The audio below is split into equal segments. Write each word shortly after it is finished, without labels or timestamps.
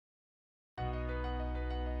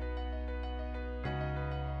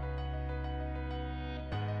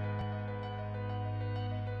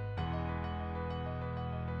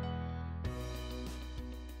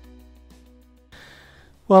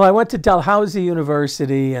Well, I went to Dalhousie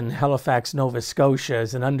University in Halifax, Nova Scotia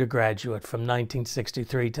as an undergraduate from 1963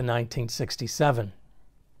 to 1967.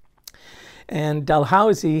 And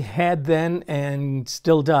Dalhousie had then, and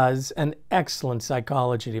still does, an excellent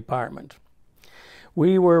psychology department.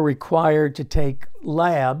 We were required to take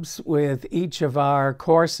labs with each of our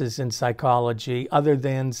courses in psychology other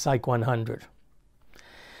than Psych 100.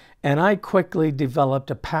 And I quickly developed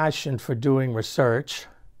a passion for doing research.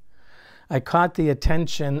 I caught the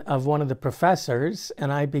attention of one of the professors,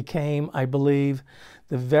 and I became, I believe,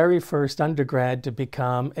 the very first undergrad to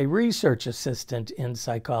become a research assistant in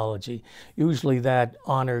psychology. Usually that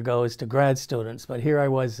honor goes to grad students, but here I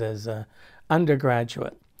was as an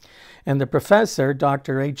undergraduate. And the professor,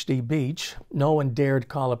 Dr. H.D. Beach, no one dared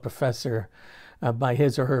call a professor by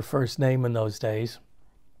his or her first name in those days.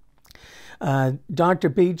 Dr.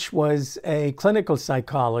 Beach was a clinical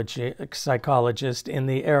psychologist in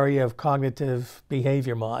the area of cognitive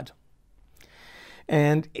behavior mod.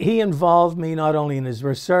 And he involved me not only in his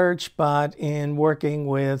research, but in working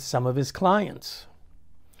with some of his clients.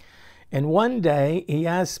 And one day he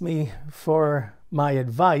asked me for my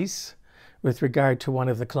advice with regard to one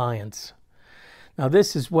of the clients. Now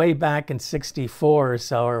this is way back in 64 or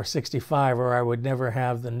so, or 65, or I would never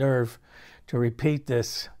have the nerve to repeat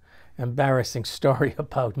this embarrassing story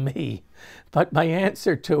about me. But my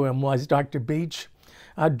answer to him was, Dr. Beach,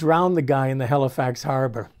 I'd drown the guy in the Halifax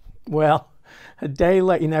Harbor. Well, a day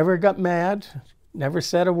later, he never got mad, never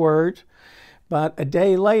said a word, but a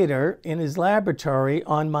day later in his laboratory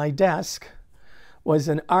on my desk was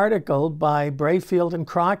an article by Brayfield and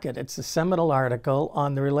Crockett. It's a seminal article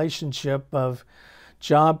on the relationship of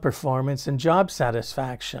job performance and job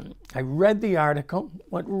satisfaction. I read the article,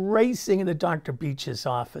 went racing into Dr. Beach's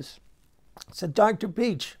office. I said, Dr.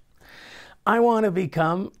 Beach, I want to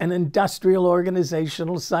become an industrial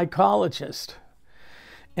organizational psychologist.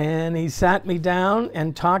 And he sat me down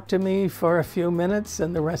and talked to me for a few minutes,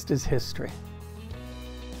 and the rest is history.